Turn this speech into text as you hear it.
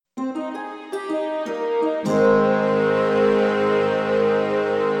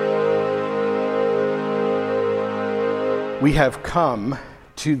We have come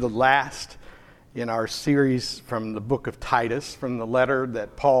to the last in our series from the book of Titus, from the letter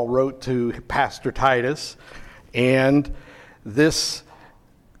that Paul wrote to Pastor Titus. And this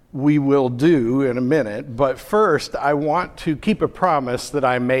we will do in a minute. But first, I want to keep a promise that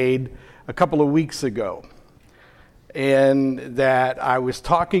I made a couple of weeks ago. And that I was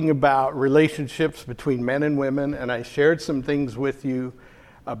talking about relationships between men and women, and I shared some things with you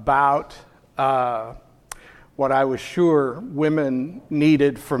about what I was sure women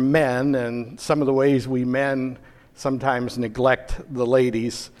needed from men and some of the ways we men sometimes neglect the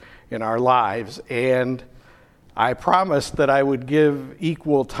ladies in our lives. And I promised that I would give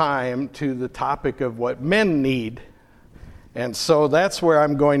equal time to the topic of what men need. And so that's where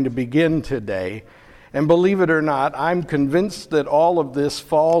I'm going to begin today. And believe it or not, I'm convinced that all of this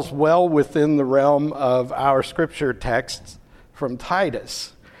falls well within the realm of our scripture texts from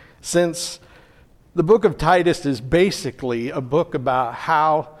Titus, since the book of Titus is basically a book about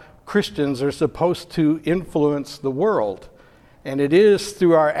how Christians are supposed to influence the world. And it is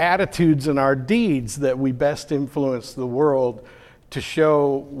through our attitudes and our deeds that we best influence the world to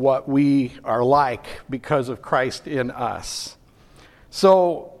show what we are like because of Christ in us.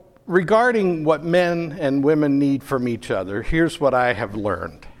 So, regarding what men and women need from each other, here's what I have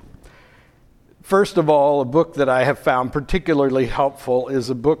learned. First of all, a book that I have found particularly helpful is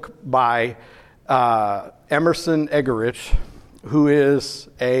a book by Emerson Eggerichs, who is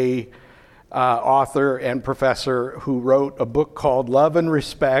a author and professor who wrote a book called Love and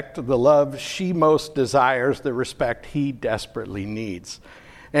Respect, the love she most desires, the respect he desperately needs.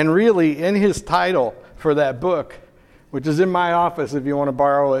 And really, in his title for that book, which is in my office if you want to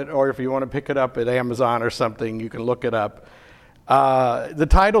borrow it, or if you want to pick it up at Amazon or something, you can look it up. The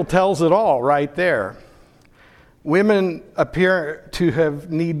title tells it all right there. Women appear to have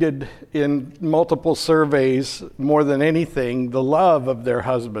needed in multiple surveys more than anything the love of their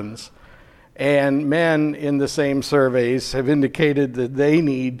husbands. And men in the same surveys have indicated that they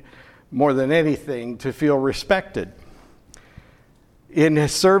need more than anything to feel respected. In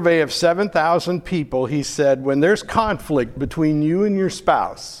his survey of 7,000 people, he said, when there's conflict between you and your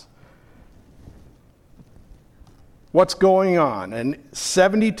spouse, what's going on? And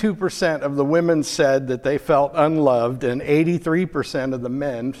 72% of the women said that they felt unloved, and 83% of the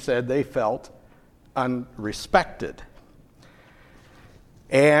men said they felt unrespected.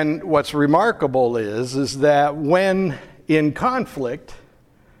 And what's remarkable is that when in conflict,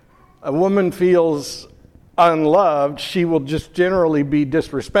 a woman feels unloved, she will just generally be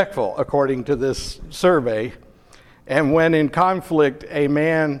disrespectful, according to this survey. And when in conflict, a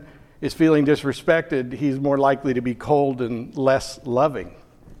man is feeling disrespected, he's more likely to be cold and less loving.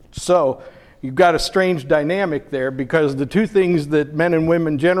 So you've got a strange dynamic there, because the two things that men and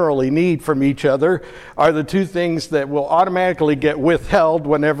women generally need from each other are the two things that will automatically get withheld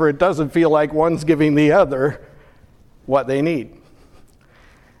whenever it doesn't feel like one's giving the other what they need.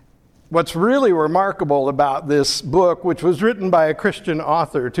 What's really remarkable about this book, which was written by a Christian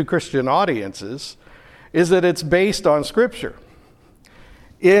author to Christian audiences, is that it's based on Scripture.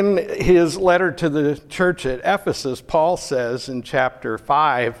 In his letter to the church at Ephesus, Paul says in chapter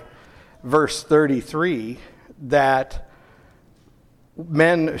 5, verse 33, that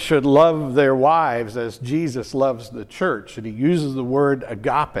men should love their wives as Jesus loves the church. And he uses the word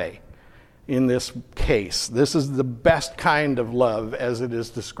agape in this case. This is the best kind of love as it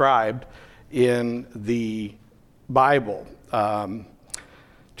is described in the Bible.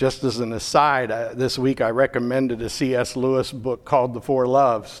 Just as an aside, this week I recommended a C.S. Lewis book called The Four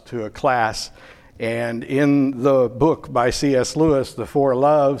Loves to a class. And in the book by C.S. Lewis, the four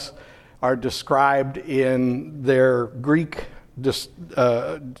loves are described in their Greek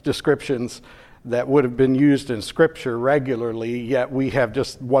descriptions that would have been used in Scripture regularly, yet we have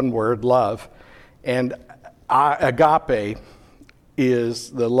just one word, love. And agape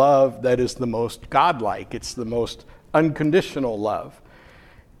is the love that is the most godlike. It's the most unconditional love.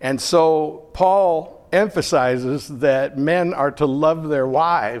 And so Paul emphasizes that men are to love their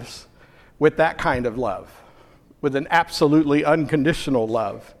wives with that kind of love, with an absolutely unconditional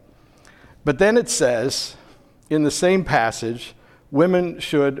love. But then it says, in the same passage, women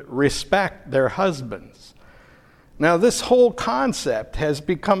should respect their husbands. Now, this whole concept has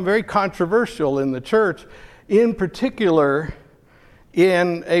become very controversial in the church, in particular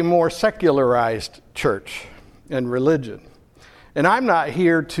in a more secularized church and religion. And I'm not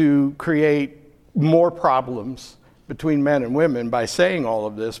here to create more problems between men and women by saying all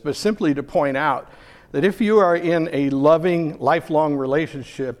of this, but simply to point out that if you are in a loving, lifelong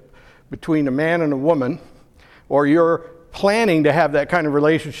relationship between a man and a woman, or you're planning to have that kind of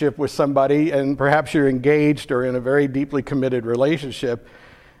relationship with somebody, and perhaps you're engaged or in a very deeply committed relationship,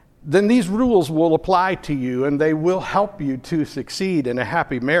 then these rules will apply to you and they will help you to succeed in a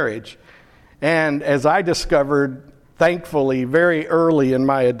happy marriage. And as I discovered, thankfully, very early in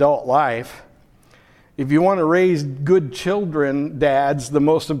my adult life, if you want to raise good children, dads, the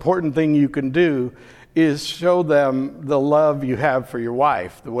most important thing you can do is show them the love you have for your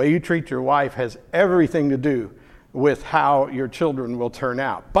wife. The way you treat your wife has everything to do with how your children will turn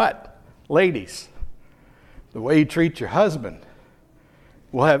out. But, ladies, the way you treat your husband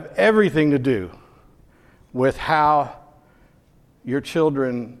will have everything to do with how your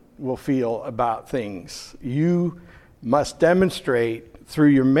children will feel about things. You must demonstrate through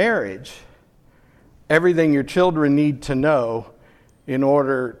your marriage everything your children need to know in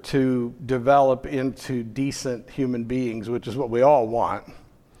order to develop into decent human beings, which is what we all want,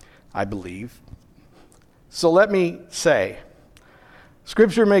 I believe. So let me say,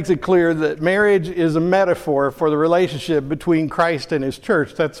 Scripture makes it clear that marriage is a metaphor for the relationship between Christ and his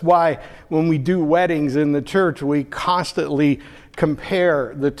church. That's why when we do weddings in the church, we constantly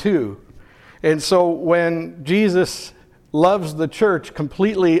compare the two. And so when Jesus loves the church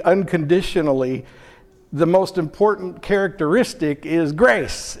completely, unconditionally, the most important characteristic is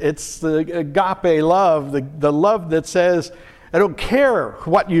grace. It's the agape love, the love that says, I don't care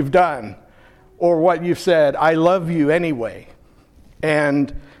what you've done or what you've said, I love you anyway.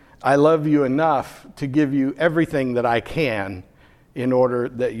 And I love you enough to give you everything that I can in order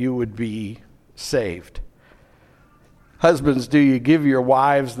that you would be saved. Husbands, do you give your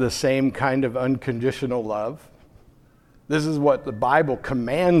wives the same kind of unconditional love? This is what the Bible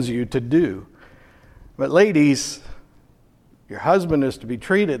commands you to do. But ladies, your husband is to be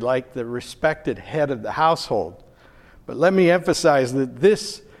treated like the respected head of the household. But let me emphasize that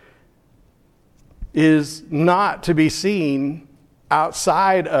this is not to be seen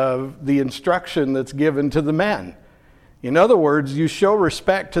outside of the instruction that's given to the men. In other words, you show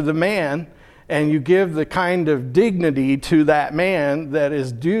respect to the man and you give the kind of dignity to that man that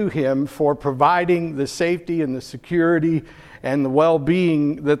is due him for providing the safety and the security and the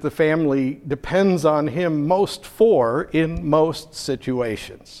well-being that the family depends on him most for in most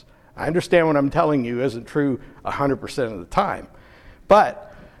situations. I understand what I'm telling you isn't true 100% of the time. But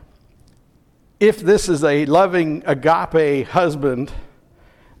if this is a loving agape husband,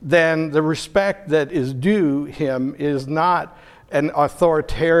 then the respect that is due him is not an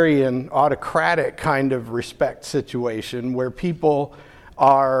authoritarian, autocratic kind of respect situation where people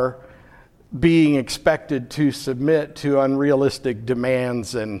are being expected to submit to unrealistic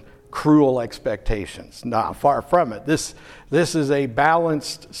demands and cruel expectations. No, far from it. This is a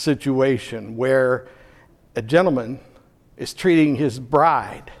balanced situation where a gentleman is treating his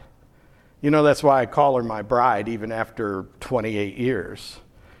bride. You know, that's why I call her my bride even after 28 years.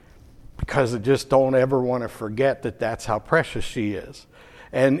 Because I just don't ever want to forget that that's how precious she is.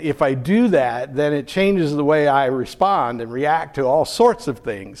 And if I do that, then it changes the way I respond and react to all sorts of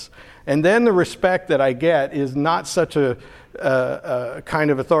things. And then the respect that I get is not such a kind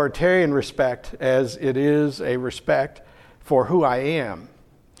of authoritarian respect as it is a respect for who I am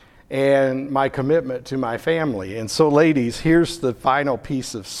and my commitment to my family. And so, ladies, here's the final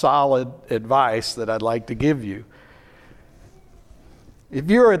piece of solid advice that I'd like to give you. If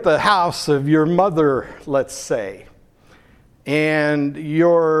you're at the house of your mother, let's say, and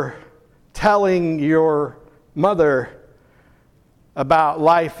you're telling your mother about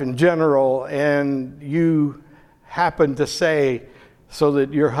life in general, and you happen to say, so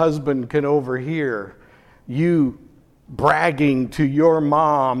that your husband can overhear, you bragging to your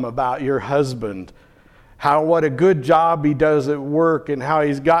mom about your husband, what a good job he does at work, and how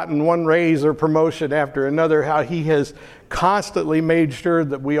he's gotten one raise or promotion after another, how he has constantly made sure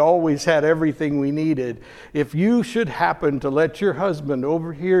that we always had everything we needed. If you should happen to let your husband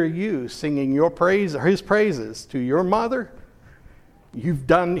overhear you singing your praise or his praises to your mother, you've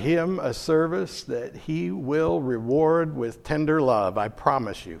done him a service that he will reward with tender love, I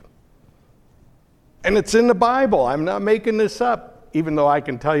promise you. And it's in the Bible. I'm not making this up, even though I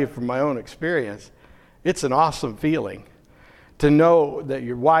can tell you from my own experience. It's an awesome feeling to know that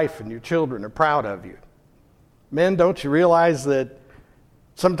your wife and your children are proud of you. Men, don't you realize that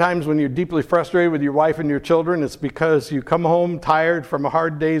sometimes when you're deeply frustrated with your wife and your children, it's because you come home tired from a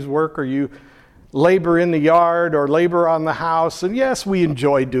hard day's work, or you labor in the yard or labor on the house. And yes, we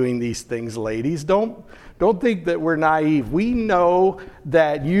enjoy doing these things, ladies. Don't think that we're naive. We know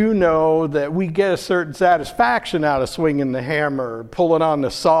that you know that we get a certain satisfaction out of swinging the hammer, pulling on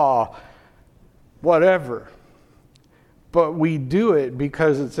the saw, whatever. But we do it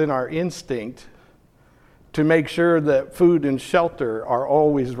because it's in our instinct to make sure that food and shelter are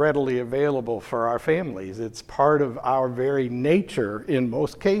always readily available for our families. It's part of our very nature, in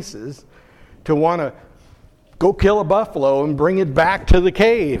most cases, to want to go kill a buffalo and bring it back to the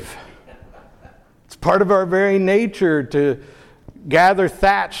cave. It's part of our very nature to gather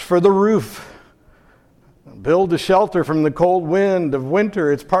thatch for the roof, build a shelter from the cold wind of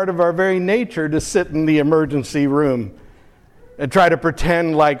winter. It's part of our very nature to sit in the emergency room and try to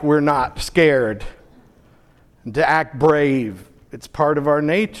pretend like we're not scared, and to act brave. It's part of our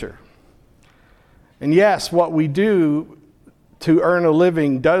nature. And yes, what we do to earn a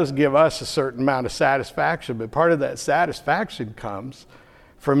living does give us a certain amount of satisfaction, but part of that satisfaction comes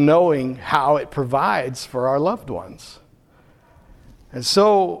from knowing how it provides for our loved ones. And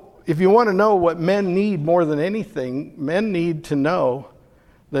so, if you want to know what men need more than anything, men need to know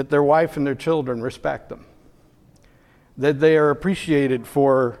that their wife and their children respect them, that they are appreciated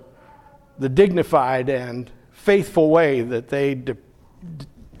for the dignified and faithful way that they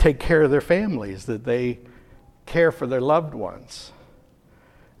take care of their families, that they care for their loved ones.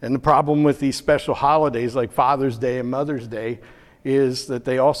 And the problem with these special holidays like Father's Day and Mother's Day is that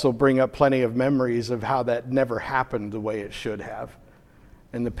they also bring up plenty of memories of how that never happened the way it should have,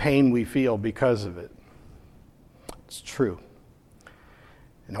 and the pain we feel because of it. It's true.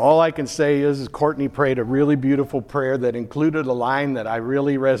 And all I can say is Courtney prayed a really beautiful prayer that included a line that I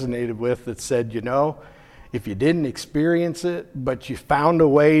really resonated with that said, if you didn't experience it, but you found a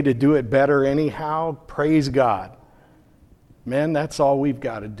way to do it better anyhow, praise God. Men, that's all we've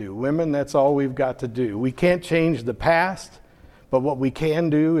got to do. Women, that's all we've got to do. We can't change the past, but what we can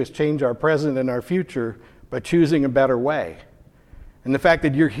do is change our present and our future by choosing a better way. And the fact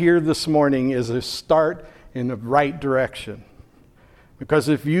that you're here this morning is a start in the right direction. Because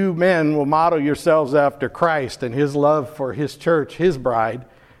if you men will model yourselves after Christ and his love for his church, his bride,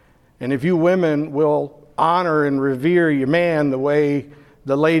 and if you women will honor and revere your man the way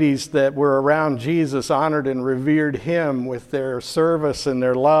the ladies that were around Jesus honored and revered him with their service and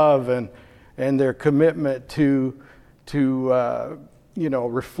their love and their commitment to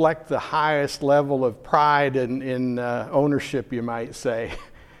reflect the highest level of pride in ownership, you might say,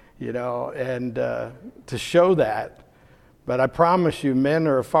 and to show that. But I promise you, men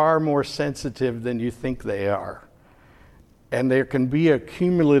are far more sensitive than you think they are. And there can be a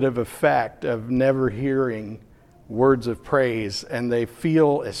cumulative effect of never hearing words of praise, and they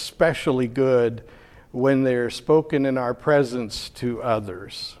feel especially good when they're spoken in our presence to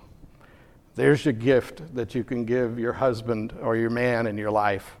others. There's your gift that you can give your husband or your man in your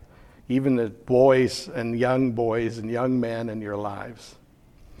life, even the boys and young men in your lives.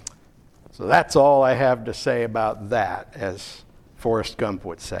 So that's all I have to say about that, as Forrest Gump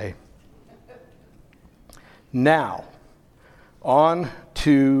would say. Now, on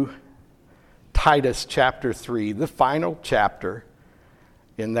to Titus chapter 3, the final chapter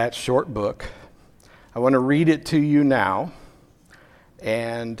in that short book. I want to read it to you now,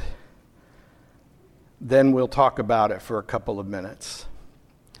 and then we'll talk about it for a couple of minutes.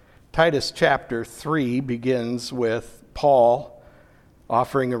 Titus chapter 3 begins with Paul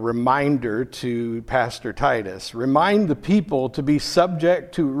offering a reminder to Pastor Titus. Remind the people to be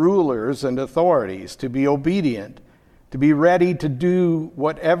subject to rulers and authorities, to be obedient, to be ready to do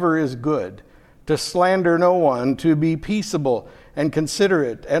whatever is good, to slander no one, to be peaceable and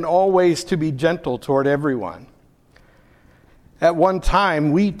considerate, and always to be gentle toward everyone. At one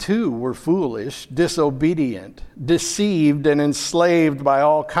time, we too were foolish, disobedient, deceived, and enslaved by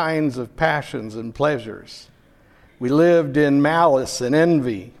all kinds of passions and pleasures. We lived in malice and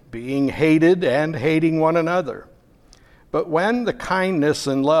envy, being hated and hating one another. But when the kindness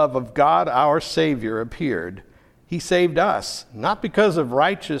and love of God our Savior appeared, he saved us, not because of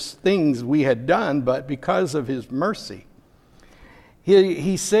righteous things we had done, but because of his mercy.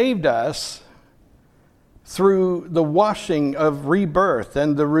 He saved us through the washing of rebirth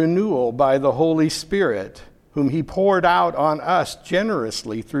and the renewal by the Holy Spirit, whom he poured out on us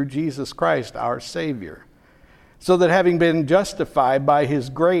generously through Jesus Christ our Savior, so that having been justified by his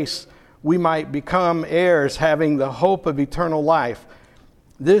grace, we might become heirs, having the hope of eternal life.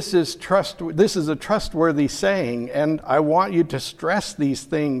 This is a trustworthy saying, and I want you to stress these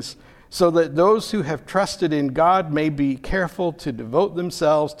things so that those who have trusted in God may be careful to devote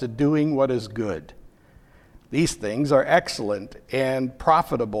themselves to doing what is good. These things are excellent and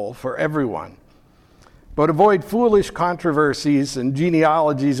profitable for everyone. But avoid foolish controversies and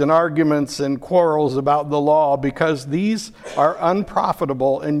genealogies and arguments and quarrels about the law, because these are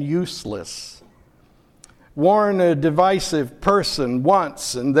unprofitable and useless. Warn a divisive person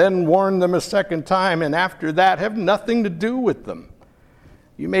once and then warn them a second time, and after that have nothing to do with them.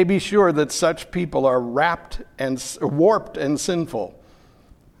 you may be sure that such people are warped and sinful,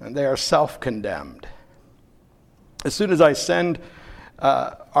 and they are self-condemned. As soon as I send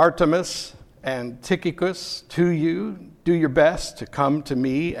Artemas and Tychicus to you, do your best to come to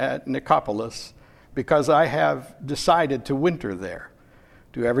me at Nicopolis, because I have decided to winter there.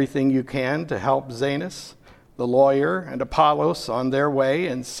 Do everything you can to help Zenas, the lawyer, and Apollos on their way,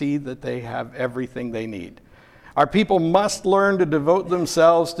 and see that they have everything they need. Our people must learn to devote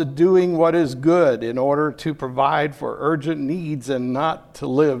themselves to doing what is good in order to provide for urgent needs and not to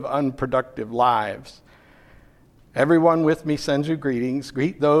live unproductive lives. Everyone with me sends you greetings.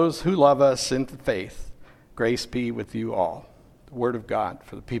 Greet those who love us in the faith. Grace be with you all. The word of God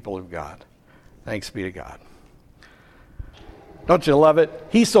for the people of God. Thanks be to God. Don't you love it?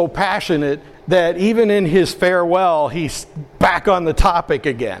 He's so passionate that even in his farewell, he's back on the topic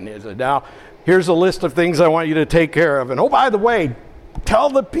again. Now, here's a list of things I want you to take care of. And oh, by the way, tell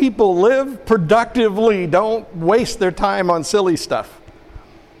the people, live productively. Don't waste their time on silly stuff.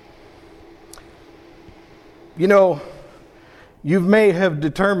 You know, you may have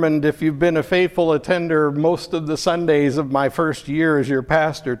determined, if you've been a faithful attender most of the Sundays of my first year as your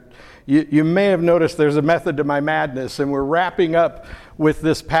pastor, you may have noticed there's a method to my madness, and we're wrapping up with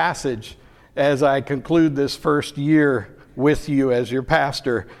this passage as I conclude this first year with you as your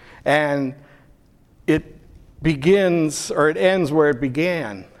pastor. And it begins, or it ends where it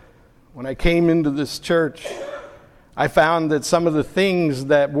began. When I came into this church, I found that some of the things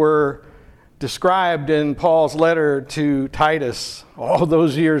that were described in Paul's letter to Titus all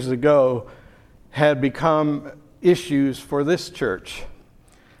those years ago had become issues for this church.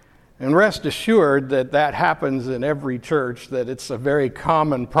 And rest assured that that happens in every church, that it's a very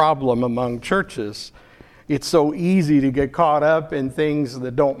common problem among churches. It's so easy to get caught up in things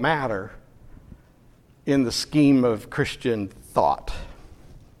that don't matter in the scheme of Christian thought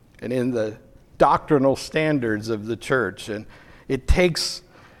and in the doctrinal standards of the church. And it takes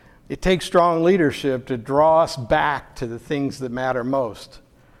strong leadership to draw us back to the things that matter most.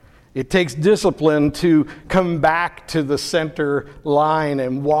 It takes discipline to come back to the center line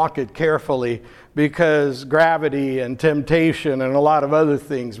and walk it carefully, because gravity and temptation and a lot of other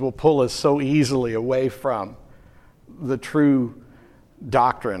things will pull us so easily away from the true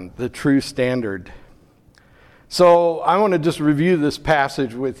doctrine, the true standard. So I want to just review this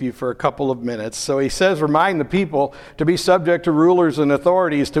passage with you for a couple of minutes. So he says, remind the people to be subject to rulers and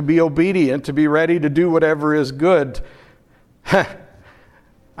authorities, to be obedient, to be ready to do whatever is good.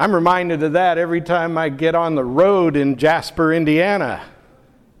 I'm reminded of that every time I get on the road in Jasper, Indiana.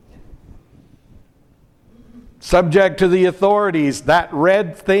 Subject to the authorities. That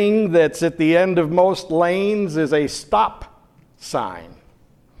red thing that's at the end of most lanes is a stop sign.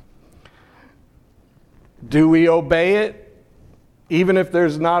 Do we obey it, even if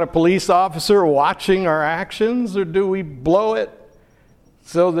there's not a police officer watching our actions, or do we blow it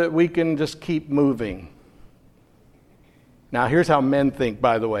so that we can just keep moving? Now, here's how men think,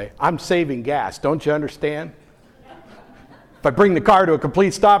 by the way. I'm saving gas, don't you understand? If I bring the car to a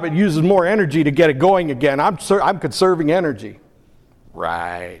complete stop, it uses more energy to get it going again. I'm conserving energy.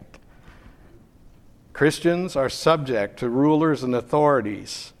 Right. Christians are subject to rulers and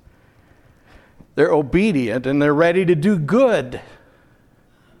authorities. They're obedient and they're ready to do good.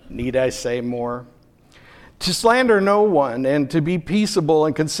 Need I say more? To slander no one, and to be peaceable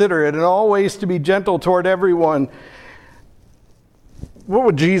and considerate, and always to be gentle toward everyone. What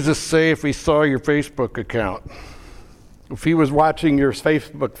would Jesus say if he saw your Facebook account? If he was watching your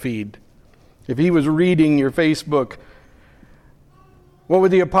Facebook feed? If he was reading your Facebook? What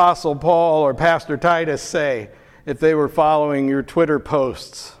would the Apostle Paul or Pastor Titus say if they were following your Twitter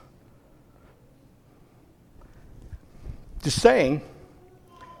posts? Just saying.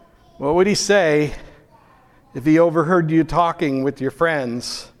 What would he say if he overheard you talking with your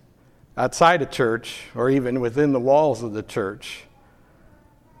friends outside of church, or even within the walls of the church?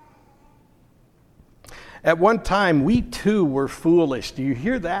 At one time, we too were foolish. Do you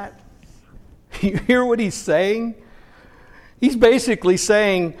hear that? You hear what he's saying? He's basically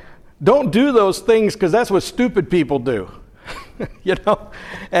saying, don't do those things because that's what stupid people do. You know?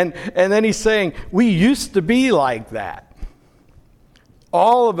 And then he's saying, we used to be like that.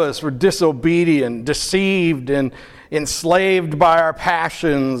 All of us were disobedient, deceived, and enslaved by our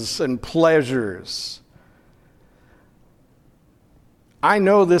passions and pleasures. I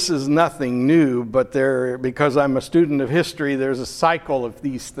know this is nothing new, but because I'm a student of history, there's a cycle of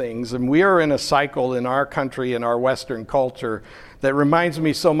these things. And we are in a cycle in our country, in our Western culture, that reminds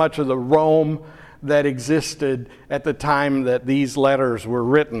me so much of the Rome that existed at the time that these letters were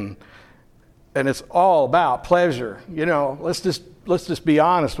written. And it's all about pleasure. You know, let's just just be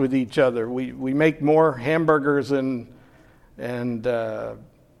honest with each other. We make more hamburgers and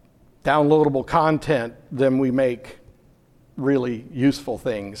downloadable content than we make really useful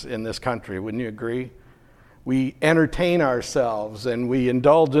things in this country. Wouldn't you agree? We entertain ourselves and we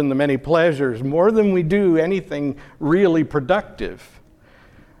indulge in the many pleasures more than we do anything really productive.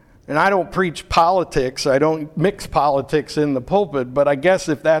 And I don't preach politics. I don't mix politics in the pulpit, but I guess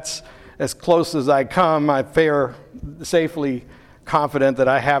if that's as close as I come, I fare safely confident that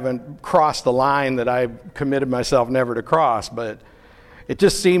I haven't crossed the line that I've committed myself never to cross. But it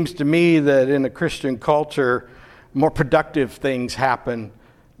just seems to me that in a Christian culture, more productive things happen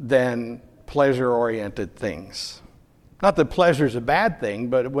than pleasure-oriented things. Not that pleasure is a bad thing,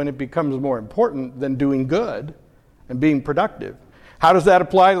 but when it becomes more important than doing good and being productive. How does that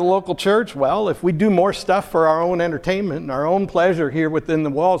apply to the local church? Well, if we do more stuff for our own entertainment and our own pleasure here within the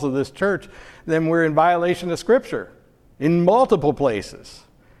walls of this church, then we're in violation of Scripture in multiple places.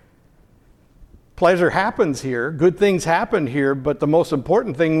 Pleasure happens here, good things happen here, but the most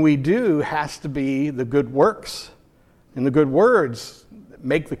important thing we do has to be the good works and the good words that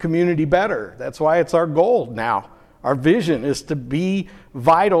make the community better. That's why it's our goal now. Our vision is to be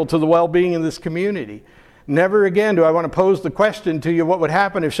vital to the well-being of this community. Never again do I want to pose the question to you, what would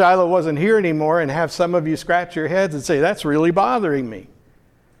happen if Shiloh wasn't here anymore, and have some of you scratch your heads and say, that's really bothering me.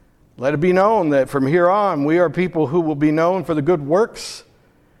 Let it be known that from here on, we are people who will be known for the good works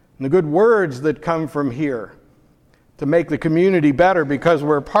and the good words that come from here to make the community better because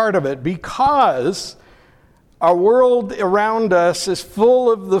we're part of it, because our world around us is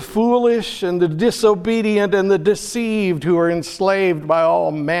full of the foolish and the disobedient and the deceived who are enslaved by all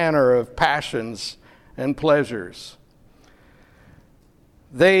manner of passions and pleasures.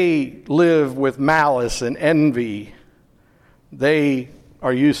 They live with malice and envy. They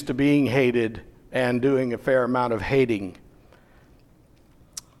are used to being hated and doing a fair amount of hating.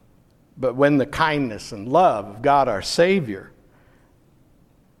 But when the kindness and love of God our Savior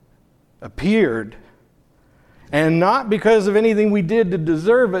appeared, and not because of anything we did to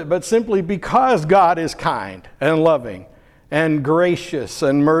deserve it, but simply because God is kind and loving and gracious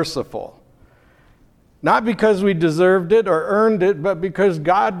and merciful. Not because we deserved it or earned it, but because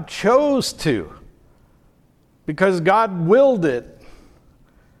God chose to. Because God willed it.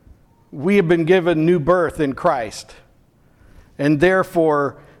 We have been given new birth in Christ, and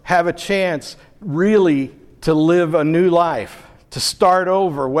therefore have a chance really to live a new life, to start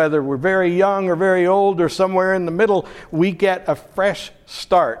over. Whether we're very young or very old or somewhere in the middle, we get a fresh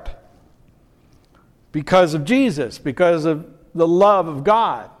start because of Jesus, because of the love of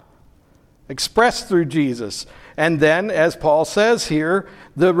God expressed through Jesus. And then, as Paul says here,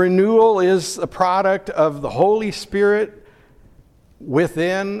 the renewal is a product of the Holy Spirit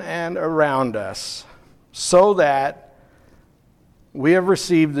within and around us, so that we have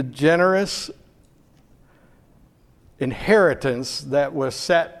received the generous inheritance that was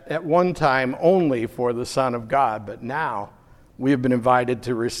set at one time only for the Son of God, but now we have been invited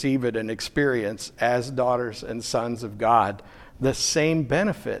to receive it and experience as daughters and sons of God the same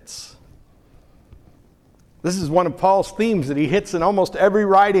benefits. This is one of Paul's themes that he hits in almost every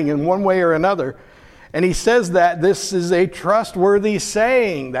writing in one way or another. And he says that this is a trustworthy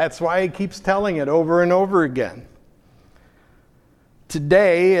saying. That's why he keeps telling it over and over again.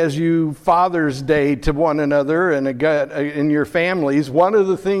 Today, as you Father's Day to one another and in your families, one of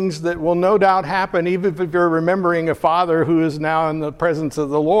the things that will no doubt happen, even if you're remembering a father who is now in the presence of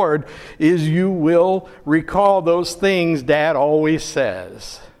the Lord, is you will recall those things Dad always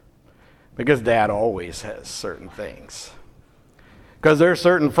says. Because Dad always says certain things. Because there are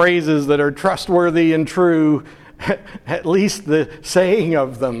certain phrases that are trustworthy and true. At least the saying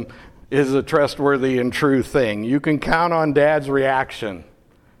of them is a trustworthy and true thing. You can count on Dad's reaction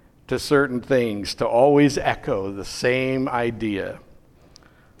to certain things to always echo the same idea.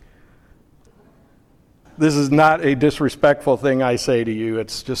 This is not a disrespectful thing I say to you.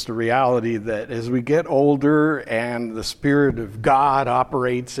 It's just a reality that as we get older and the Spirit of God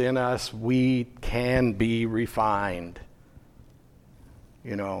operates in us, we can be refined.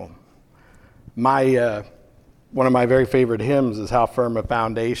 You know, one of my very favorite hymns is How Firm a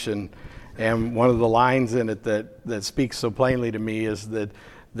Foundation. And one of the lines in it that speaks so plainly to me is that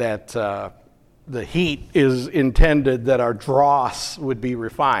the heat is intended that our dross would be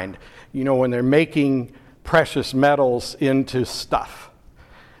refined. You know, when they're making precious metals into stuff,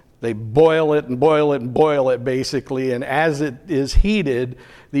 they boil it and boil it and boil it basically, and as it is heated,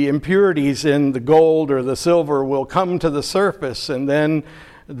 the impurities in the gold or the silver will come to the surface, and then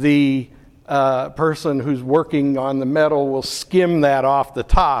the person who's working on the metal will skim that off the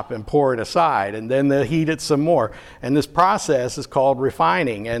top and pour it aside, and then they'll heat it some more. And this process is called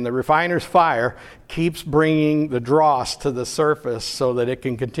refining, and the refiner's fire keeps bringing the dross to the surface so that it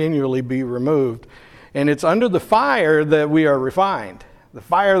can continually be removed. And it's under the fire that we are refined. The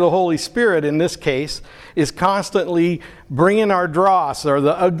fire of the Holy Spirit, in this case, is constantly bringing our dross or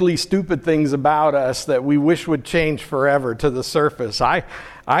the ugly, stupid things about us that we wish would change forever to the surface. I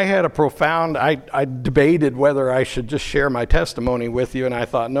had a profound, I debated whether I should just share my testimony with you, and I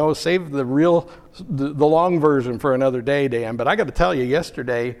thought, no, save the long version for another day, Dan. But I got to tell you,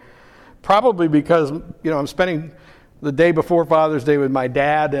 yesterday, probably because, I'm spending the day before Father's Day with my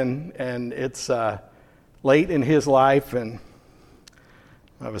dad, and it's late in his life, and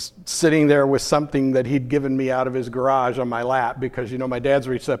I was sitting there with something that he'd given me out of his garage on my lap because, my dad's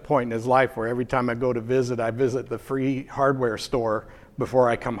reached that point in his life where every time I go to visit, I visit the free hardware store before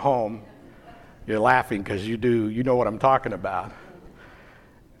I come home. You're laughing because you know what I'm talking about.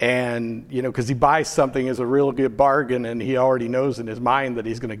 And, because he buys something as a real good bargain, and he already knows in his mind that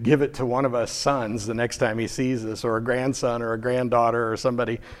he's going to give it to one of us sons the next time he sees us, or a grandson or a granddaughter or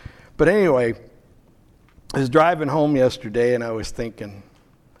somebody. But anyway, I was driving home yesterday, and I was thinking,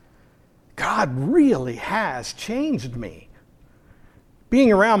 God really has changed me.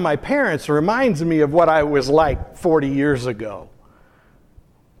 Being around my parents reminds me of what I was like 40 years ago,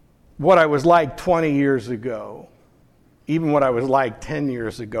 what I was like 20 years ago, even what I was like 10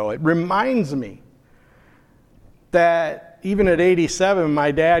 years ago. It reminds me that even at 87, my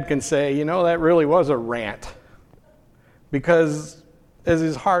dad can say, that really was a rant. Because as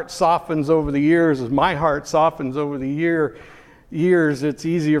his heart softens over the years, as my heart softens over the years, it's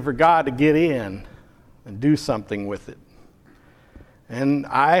easier for God to get in and do something with it. And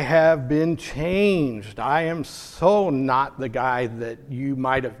I have been changed. I am so not the guy that you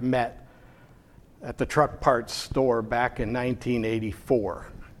might have met at the truck parts store back in 1984.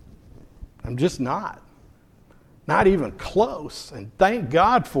 I'm just not. Not even close. And thank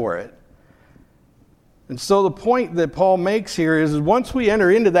God for it. And so the point that Paul makes here is once we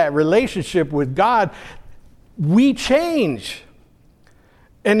enter into that relationship with God, we change.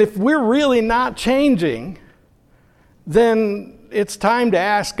 And if we're really not changing, then it's time to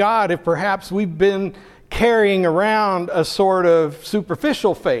ask God if perhaps we've been carrying around a sort of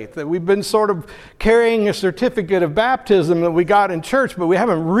superficial faith, that we've been sort of carrying a certificate of baptism that we got in church, but we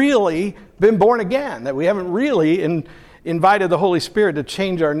haven't really been born again, that we haven't really invited the Holy Spirit to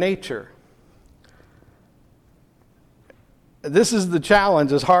change our nature. This is the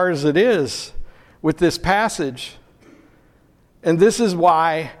challenge, as hard as it is, with this passage. And this is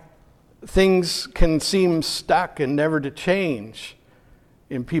why things can seem stuck and never to change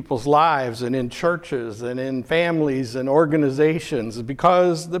in people's lives and in churches and in families and organizations,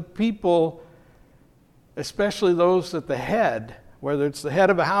 because the people, especially those at the head, whether it's the head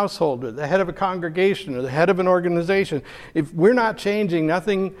of a household or the head of a congregation or the head of an organization, if we're not changing,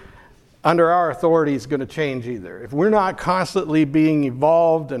 nothing under our authority is going to change either. If we're not constantly being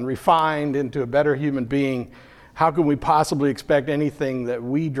evolved and refined into a better human being, how can we possibly expect anything that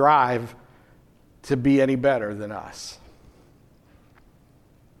we drive to be any better than us?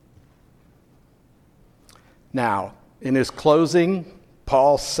 Now, in his closing,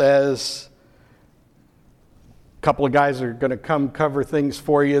 Paul says, a couple of guys are going to come cover things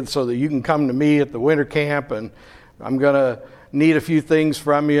for you so that you can come to me at the winter camp, and I'm going to need a few things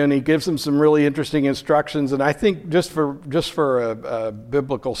from you. And he gives them some really interesting instructions. And I think just for a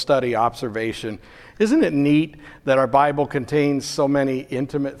biblical study observation, isn't it neat that our Bible contains so many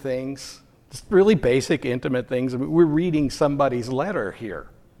intimate things? Just really basic, intimate things. I mean, we're reading somebody's letter here.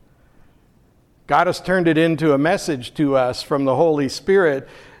 God has turned it into a message to us from the Holy Spirit,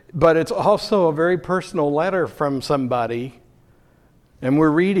 but it's also a very personal letter from somebody, and we're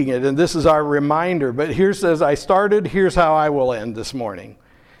reading it, and this is our reminder. But here's, as I started, here's how I will end this morning.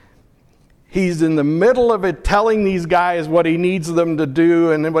 He's in the middle of it, telling these guys what he needs them to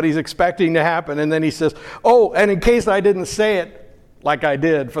do and what he's expecting to happen. And then he says, oh, and in case I didn't say it like I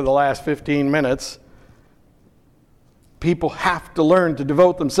did for the last 15 minutes, people have to learn to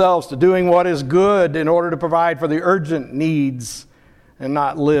devote themselves to doing what is good in order to provide for the urgent needs and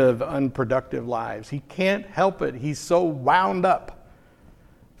not live unproductive lives. He can't help it. He's so wound up.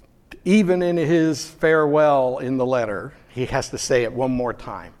 Even in his farewell in the letter, he has to say it one more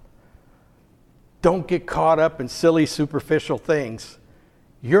time. Don't get caught up in silly, superficial things.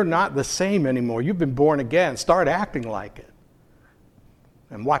 You're not the same anymore. You've been born again. Start acting like it.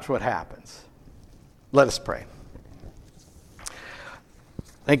 And watch what happens. Let us pray.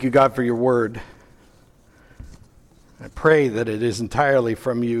 Thank you, God, for your word. I pray that it is entirely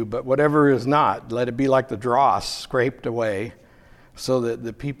from you, but whatever is not, let it be like the dross scraped away, so that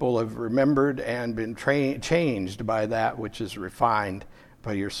the people have remembered and been changed by that which is refined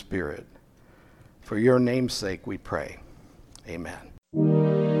by your Spirit. For your name's sake we pray. Amen.